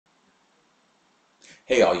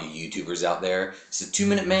Hey, all you YouTubers out there. It's the 2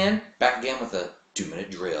 Minute Man back again with a 2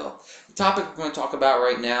 minute drill. The topic we're going to talk about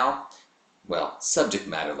right now, well, subject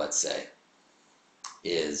matter, let's say,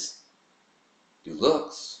 is do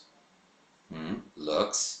looks,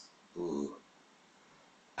 ooh,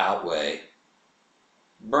 outweigh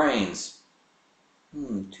brains?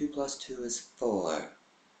 2 plus 2 is 4.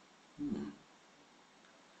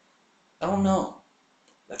 I don't know.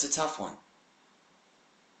 That's a tough one.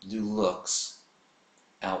 Do looks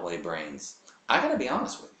outweigh brains? I gotta be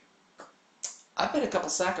honest with you. I've made a couple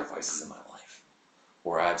sacrifices in my life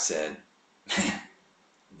where I've said, man,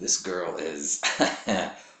 this girl is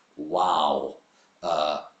wow.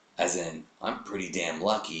 As in, I'm pretty damn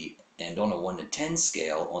lucky, and on a 1 to 10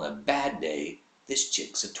 scale, on a bad day, this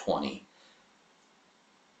chick's a 20.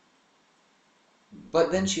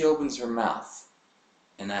 But then she opens her mouth,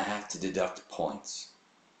 and I have to deduct points.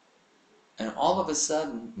 And all of a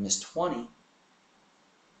sudden, Miss 20,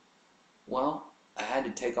 well, I had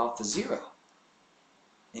to take off the 0.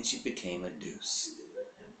 And she became a deuce.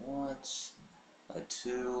 What? A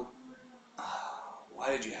 2? Why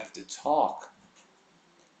did you have to talk?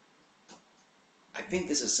 I think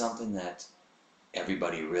this is something that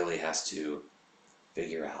everybody really has to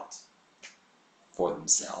figure out for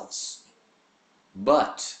themselves.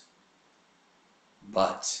 But,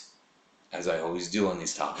 as I always do on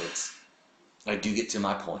these topics, I do get to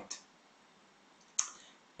my point.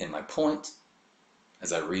 And my point,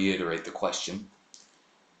 as I reiterate the question,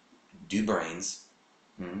 do brains,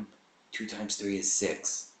 2 times 3 is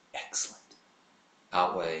 6, excellent,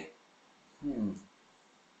 outweigh,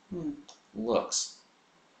 looks?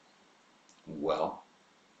 Well,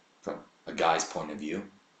 from a guy's point of view,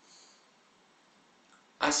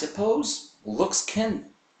 I suppose looks can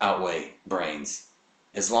outweigh brains,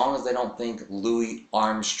 as long as they don't think Louis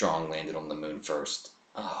Armstrong landed on the moon first.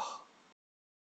 Oh,